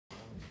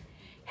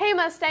Hey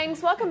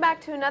Mustangs, welcome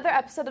back to another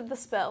episode of The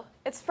Spill.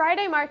 It's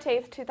Friday, March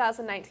 8th,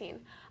 2019.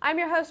 I'm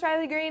your host,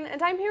 Riley Green,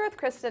 and I'm here with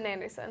Kristen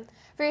Anderson.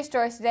 For your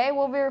stories today,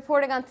 we'll be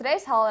reporting on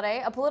today's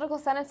holiday, a political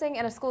sentencing,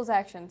 and a school's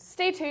actions.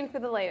 Stay tuned for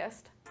the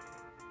latest.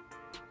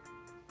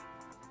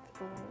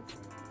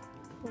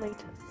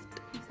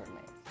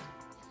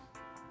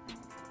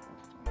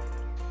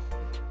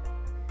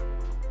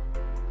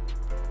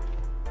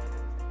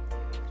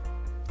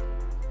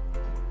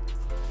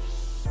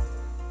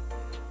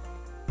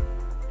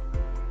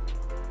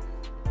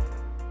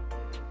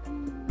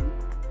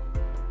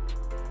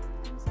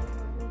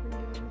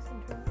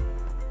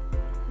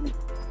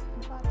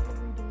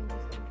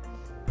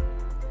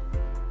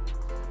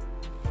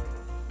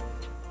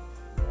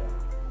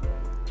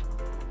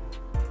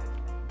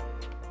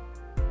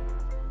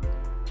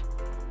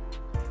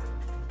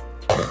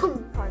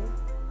 Pardon.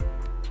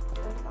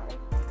 I'm sorry.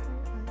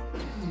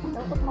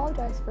 Don't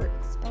apologize for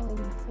spelling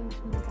things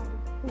from your body.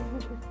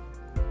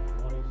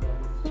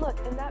 Look,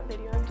 in that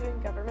video I'm doing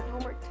government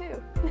homework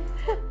too.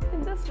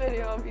 In this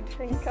video I'll be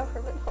doing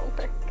government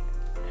homework.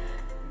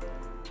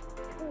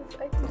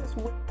 Because I can just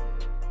win.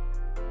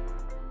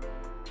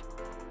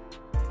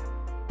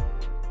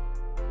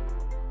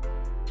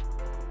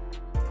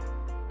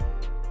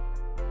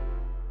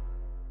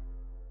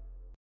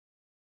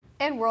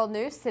 In world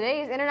news,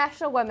 today is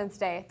International Women's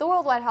Day. The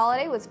worldwide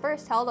holiday was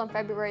first held on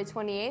February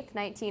 28,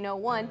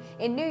 1901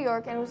 in New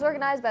York and was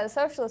organized by the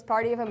Socialist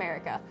Party of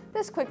America.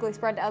 This quickly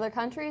spread to other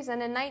countries,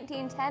 and in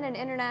 1910 an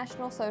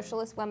International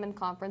Socialist Women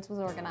Conference was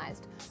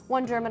organized.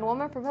 One German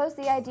woman proposed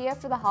the idea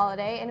for the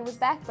holiday, and it was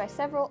backed by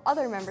several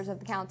other members of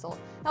the council.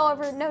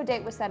 However, no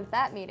date was set at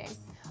that meeting.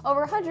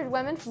 Over 100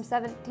 women from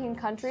 17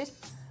 countries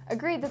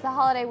agreed that the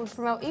holiday would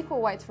promote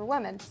equal rights for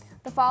women.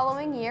 The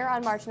following year,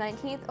 on March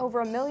 19th,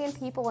 over 1 million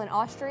people in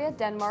Austria,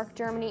 Denmark,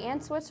 Germany,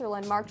 and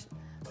Switzerland marked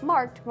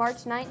March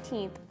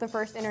 19th, the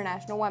first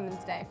International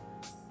Women's Day.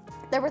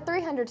 There were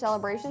 300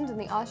 celebrations in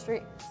the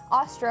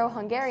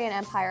Austro-Hungarian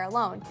Empire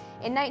alone.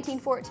 In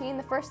 1914,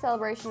 the first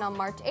celebration on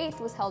March 8th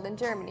was held in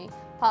Germany,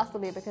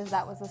 possibly because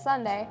that was a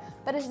Sunday,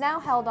 but is now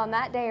held on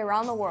that day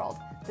around the world.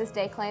 This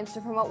day claims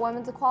to promote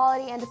women's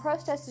equality and to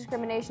protest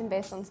discrimination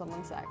based on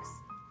someone's sex.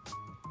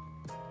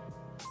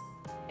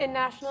 In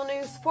national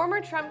news,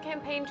 former Trump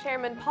campaign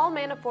chairman Paul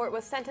Manafort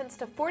was sentenced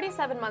to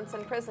 47 months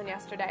in prison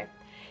yesterday.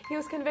 He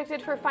was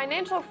convicted for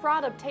financial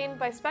fraud obtained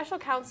by special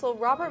counsel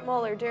Robert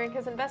Mueller during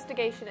his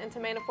investigation into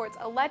Manafort's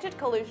alleged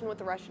collusion with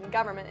the Russian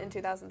government in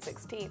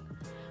 2016.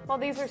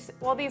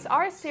 While these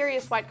are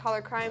serious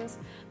white-collar crimes,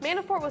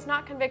 Manafort was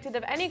not convicted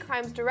of any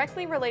crimes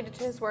directly related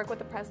to his work with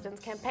the president's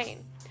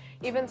campaign.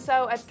 Even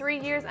so, at 3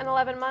 years and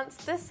 11 months,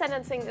 this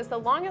sentencing is the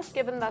longest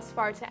given thus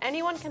far to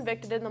anyone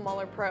convicted in the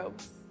Mueller probe.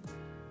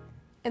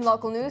 In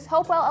local news,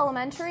 Hopewell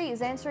Elementary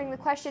is answering the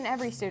question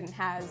every student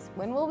has: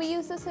 when will we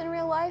use this in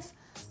real life?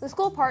 The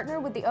school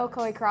partnered with the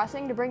Ocoee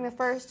Crossing to bring the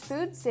first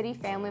Food City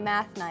Family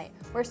Math Night,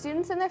 where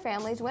students and their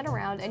families went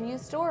around and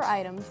used store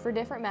items for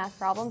different math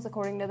problems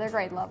according to their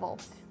grade level.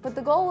 With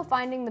the goal of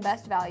finding the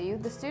best value,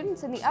 the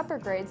students in the upper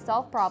grades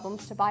solved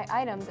problems to buy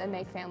items and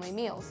make family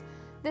meals.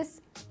 This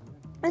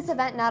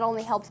event not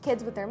only helped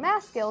kids with their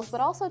math skills,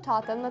 but also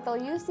taught them that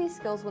they'll use these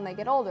skills when they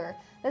get older.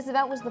 This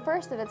event was the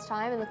first of its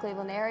time in the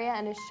Cleveland area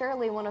and is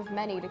surely one of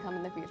many to come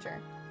in the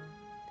future.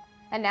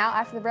 And now,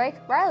 after the break,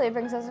 Riley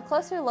brings us a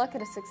closer look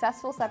at a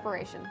successful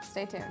separation.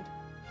 Stay tuned.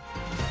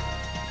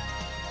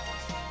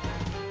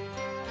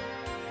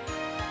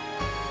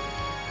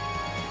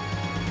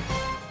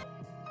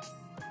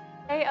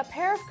 A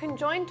pair of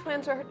conjoined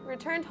twins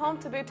returned home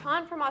to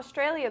Bhutan from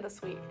Australia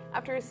this week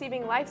after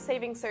receiving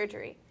life-saving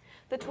surgery.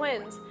 The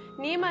twins,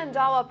 Nima and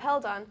Dawa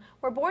Peldon,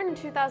 were born in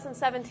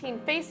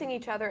 2017 facing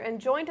each other and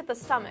joined at the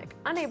stomach,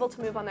 unable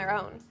to move on their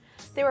own.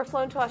 They were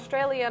flown to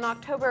Australia in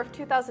October of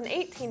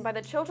 2018 by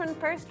the Children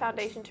First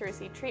Foundation to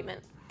receive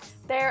treatment.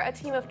 There, a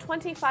team of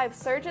 25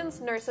 surgeons,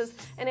 nurses,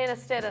 and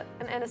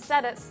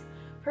anesthetists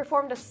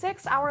performed a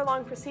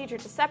 6-hour-long procedure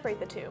to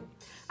separate the two.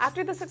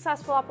 After the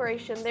successful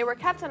operation, they were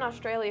kept in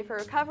Australia for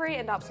recovery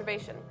and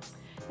observation.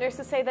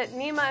 Nurses say that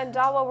Nima and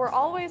Dawa were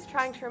always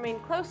trying to remain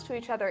close to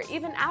each other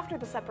even after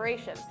the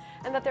separation,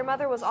 and that their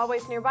mother was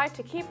always nearby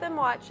to keep them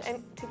watch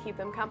and to keep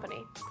them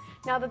company.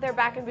 Now that they're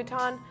back in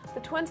Bhutan,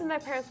 the twins and their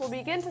parents will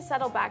begin to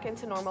settle back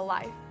into normal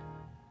life.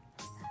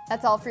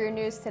 That's all for your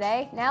news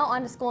today. Now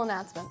on to school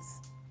announcements.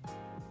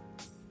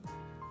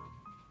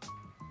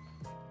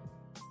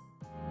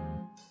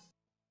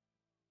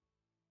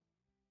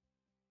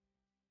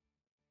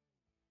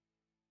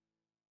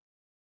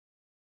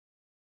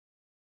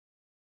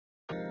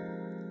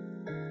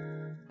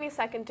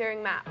 Second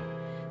during MAP.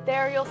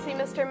 There you'll see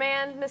Mr.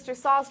 Mann, Mr.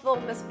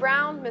 Sawsville, Miss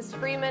Brown, Miss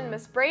Freeman,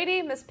 Miss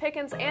Brady, Miss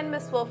Pickens, and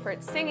Miss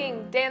Wilford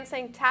singing,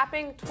 dancing,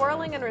 tapping,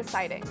 twirling, and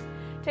reciting.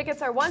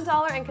 Tickets are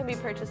 $1 and can be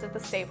purchased at the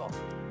stable.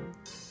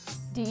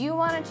 Do you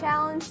want a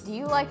challenge? Do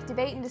you like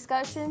debate and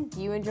discussion?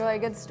 Do you enjoy a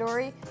good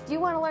story? Do you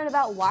want to learn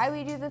about why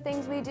we do the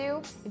things we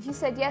do? If you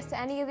said yes to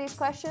any of these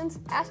questions,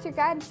 ask your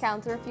guidance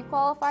counselor if you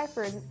qualify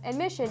for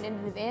admission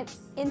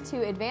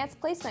into advanced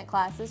placement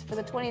classes for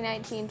the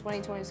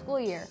 2019-2020 school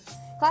year.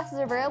 Classes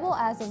available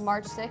as of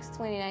March 6,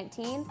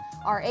 2019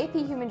 are AP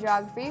Human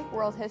Geography,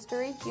 World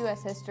History,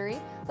 U.S. History,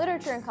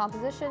 Literature and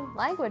Composition,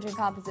 Language and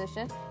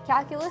Composition,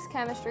 Calculus,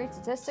 Chemistry,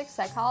 Statistics,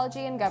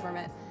 Psychology, and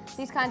Government.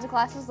 These kinds of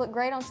classes look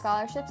great on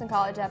scholarships and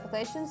college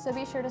applications, so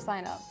be sure to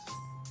sign up.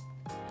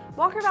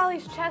 Walker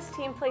Valley's chess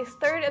team placed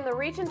third in the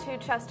Region 2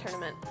 chess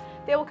tournament.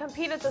 They will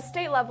compete at the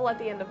state level at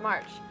the end of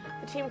March.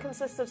 The team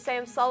consists of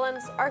Sam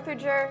Sullins, Arthur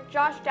Jur,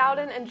 Josh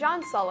Dowden, and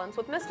John Sullins,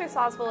 with Mr.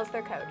 Sosville as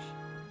their coach.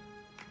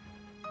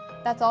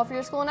 That's all for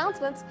your school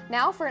announcements.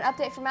 Now for an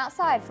update from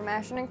outside from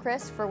Ashton and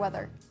Chris for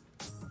weather.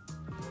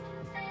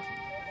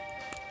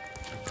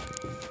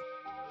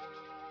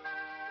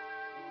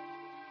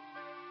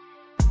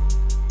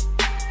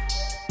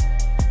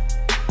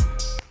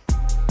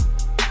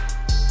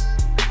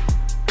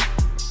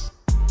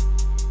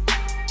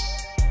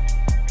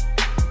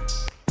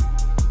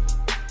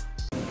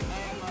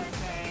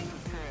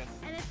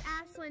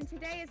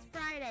 Today is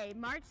Friday,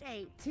 March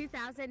 8,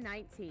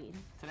 2019.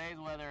 Today's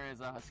weather is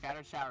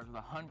scattered showers with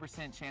a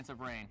 100% chance of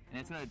rain, and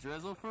it's going to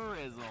drizzle for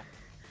Rizzle.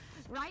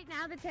 Right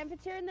now, the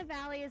temperature in the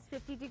valley is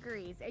 50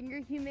 degrees, and your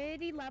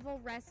humidity level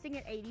resting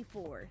at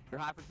 84. Your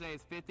high for today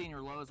is 50, and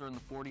your lows are in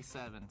the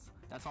 47s.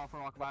 That's all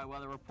for Walker Valley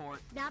Weather Report.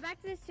 Now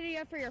back to the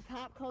studio for your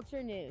pop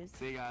culture news.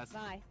 See you guys.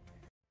 Bye.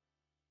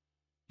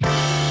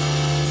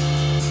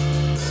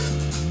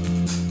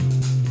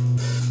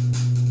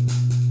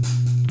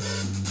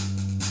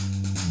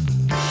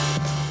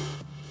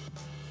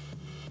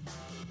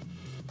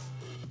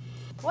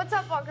 What's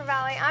up, Walker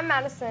Valley? I'm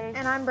Madison.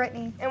 And I'm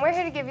Brittany. And we're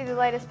here to give you the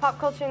latest pop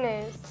culture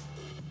news.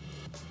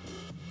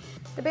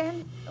 The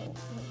band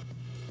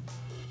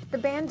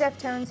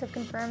Deftones have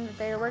confirmed that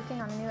they are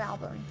working on a new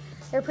album.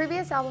 Their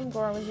previous album,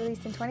 Gore, was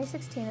released in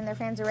 2016, and their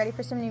fans are ready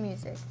for some new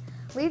music.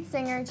 Lead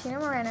singer Chino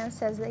Moreno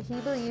says that he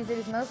believes it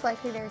is most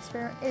like their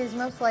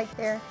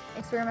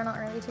experimental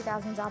early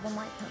 2000s album,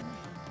 White Pony.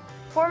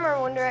 Former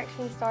One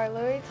Direction star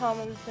Louis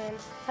Tomlinson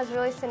has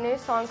released a new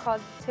song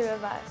called Two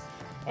of Us,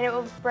 and it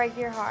will break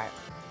your heart.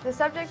 The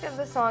subject of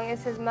the song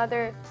is his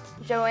mother,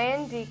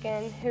 Joanne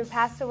Deacon, who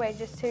passed away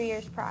just 2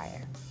 years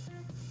prior.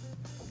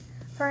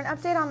 For an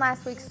update on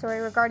last week's story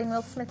regarding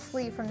Will Smith's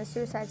leave from the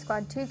Suicide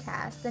Squad 2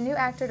 cast, the new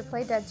actor to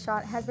play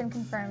Deadshot has been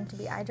confirmed to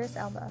be Idris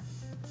Elba.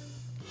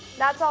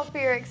 That's all for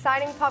your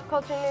exciting pop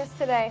culture news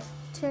today.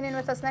 Tune in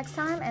with us next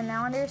time, and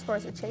now on to your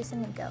sports with Chase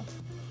and Nico.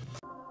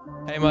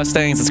 Hey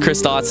Mustangs, it's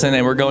Chris Dotson,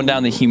 and we're going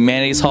down the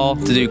Humanities Hall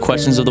to do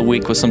questions of the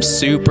week with some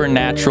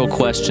supernatural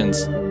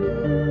questions.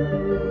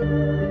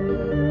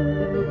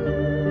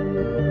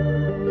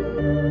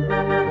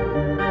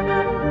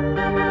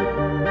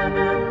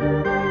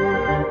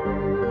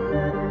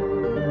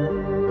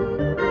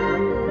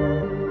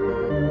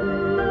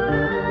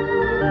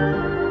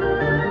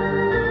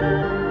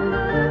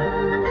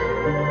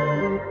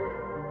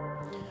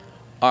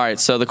 All right,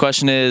 so the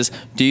question is,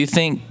 do you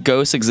think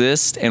ghosts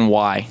exist and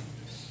why?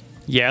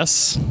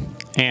 Yes,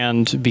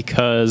 and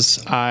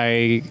because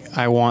I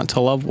want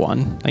to love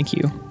one. Thank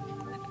you.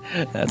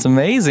 That's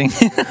amazing.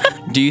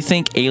 Do you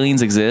think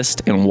aliens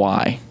exist and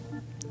why?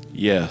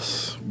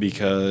 Yes,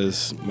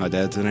 because my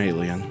dad's an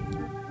alien.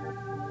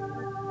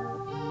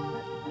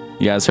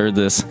 You guys heard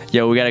this.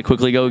 Yo, we got to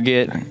quickly go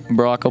get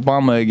Barack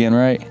Obama again,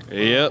 right?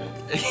 Yep.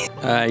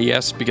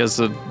 Yes, because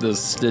of the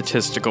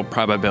statistical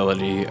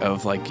probability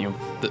of, like, you know,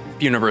 the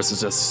universe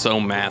is just so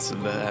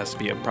massive that it has to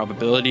be a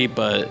probability,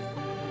 but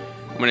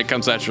when it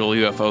comes to actual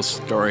UFO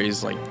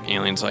stories, like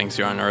alien sightings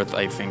here on Earth,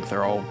 I think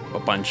they're all a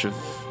bunch of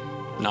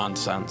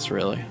nonsense,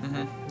 really.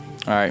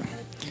 Mm-hmm. All right.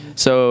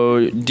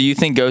 So, do you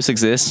think ghosts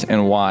exist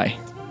and why?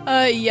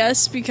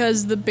 Yes,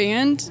 because the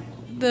band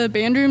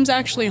room's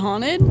actually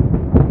haunted.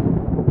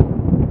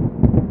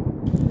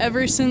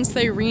 Ever since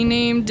they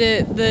renamed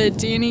it the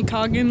Danny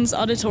Coggins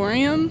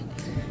Auditorium,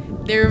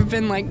 there have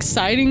been like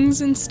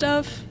sightings and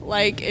stuff.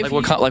 Like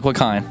what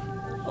kind?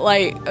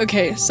 Like,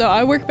 okay, so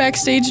I work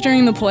backstage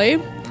during the play.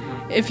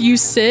 If you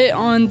sit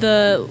on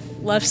the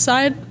left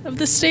side of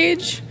the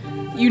stage,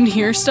 you can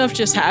hear stuff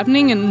just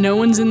happening and no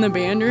one's in the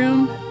band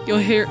room. You'll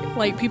hear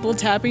like people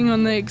tapping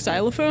on the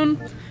xylophone,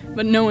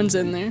 but no one's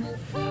in there.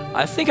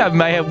 I think I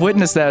may have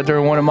witnessed that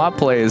during one of my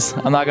plays.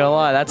 I'm not gonna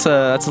lie, that's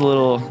a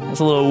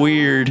little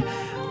weird.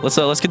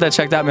 Let's get that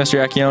checked out,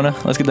 Mr.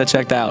 Acciona. Let's get that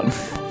checked out. We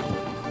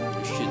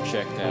should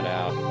check that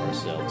out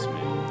ourselves,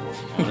 man.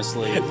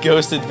 Honestly.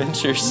 Ghost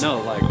Adventures. No,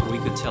 like, we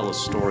could tell a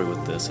story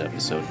with this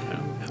episode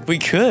now. We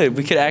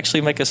could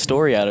actually make a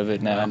story out of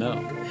it now. I know.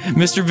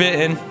 Mr.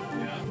 Benton,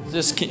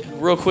 just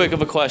real quick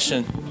of a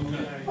question.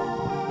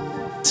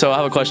 So I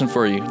have a question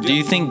for you. Do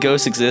you think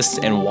ghosts exist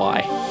and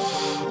why?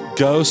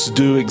 Ghosts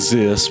do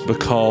exist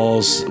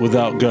because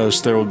without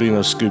ghosts there would be no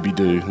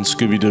Scooby-Doo, and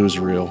Scooby-Doo is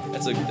real.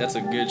 That's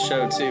a good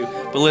show too.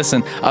 But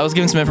listen, I was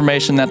given some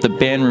information that the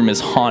band room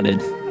is haunted.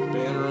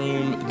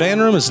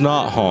 Band room is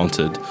not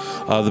haunted.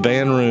 The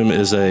band room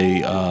is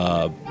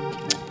a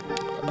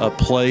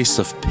place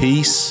of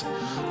peace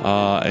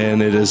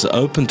and it is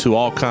open to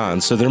all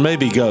kinds. So there may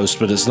be ghosts,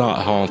 but it's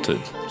not haunted.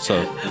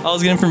 So I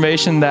was getting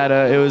information that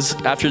it was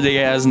after they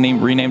guys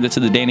renamed it to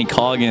the Danny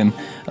Coggin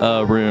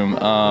room.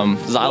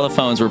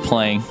 Xylophones were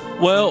playing.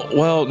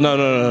 Well,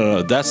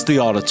 no. That's the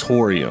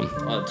auditorium.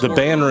 The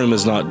band room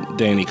is not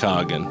Danny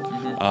Coggin,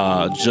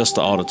 just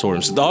the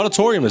auditorium. So the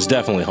auditorium is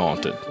definitely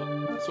haunted.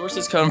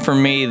 Sources come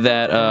from me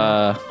that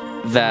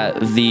that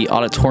the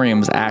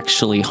auditorium is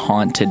actually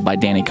haunted by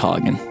Danny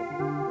Coggin.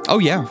 Oh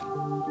yeah,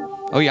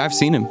 I've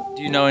seen him.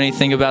 Do you know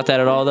anything about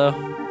that at all, though?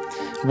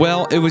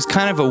 Well, it was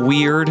kind of a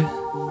weird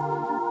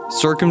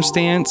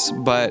circumstance,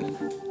 but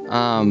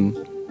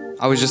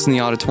I was just in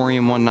the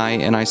auditorium one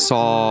night and I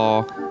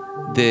saw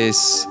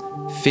this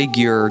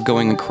figure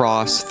going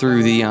across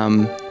through the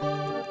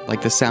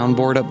like the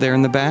soundboard up there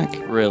in the back.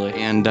 Really?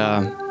 And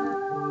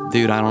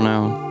dude, I don't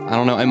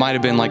know. It might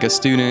have been like a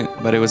student,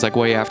 but it was like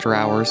way after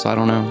hours, so I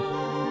don't know.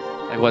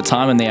 Like what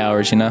time in the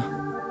hours, you know?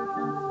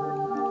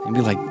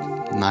 Maybe like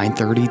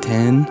 9:30,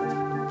 10.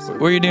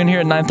 What are you doing here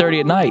at 9:30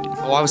 at night?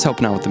 Oh, I was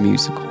helping out with the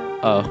musical.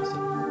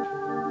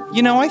 Oh.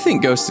 You know, I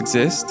think ghosts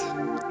exist.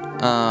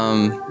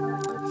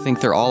 I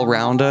think they're all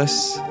around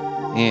us,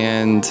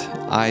 and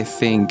I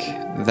think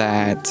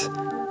that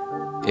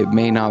it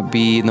may not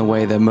be in the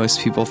way that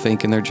most people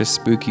think, and they're just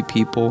spooky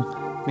people.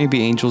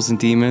 Maybe angels and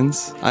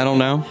demons. I don't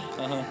know.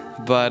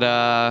 But,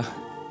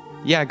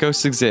 yeah,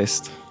 ghosts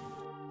exist.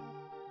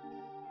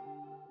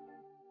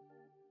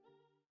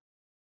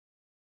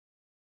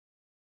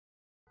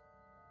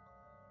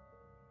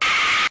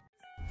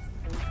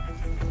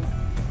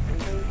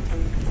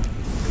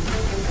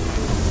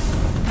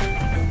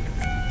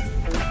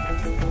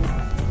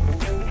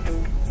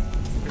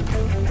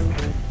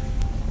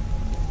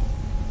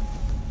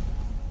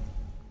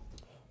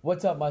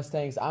 What's up,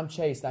 Mustangs? I'm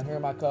Chase, and I'm here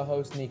with my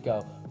co-host,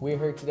 Nico. We're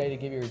here today to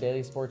give you your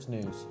daily sports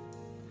news.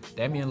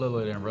 Damian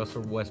Lillard and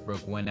Russell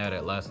Westbrook went at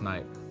it last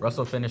night.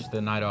 Russell finished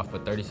the night off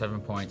with 37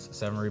 points,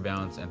 7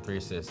 rebounds, and 3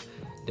 assists.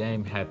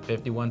 Dame had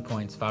 51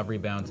 points, 5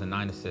 rebounds, and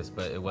 9 assists,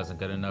 but it wasn't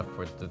good enough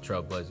for the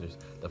Trailblazers.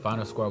 The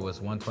final score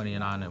was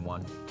 129 and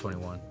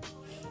 121.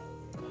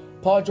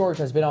 Paul George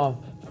has been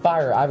on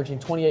fire, averaging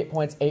 28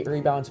 points, 8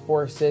 rebounds,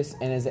 4 assists,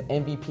 and is an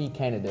MVP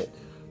candidate.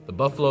 The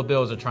Buffalo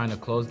Bills are trying to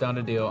close down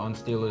the deal on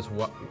Steelers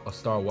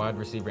star wide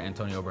receiver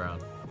Antonio Brown.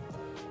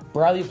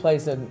 Bradley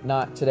plays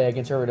not today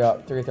against Riverdale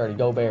at 3:30.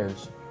 Go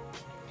Bears.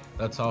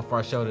 That's all for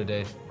our show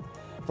today.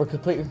 For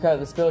complete recap of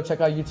The Spill,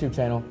 check out our YouTube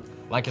channel.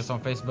 Like us on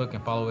Facebook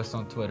and follow us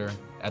on Twitter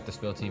at The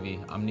Spill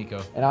TV. I'm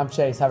Nico. And I'm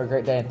Chase. Have a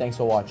great day, and thanks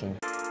for watching.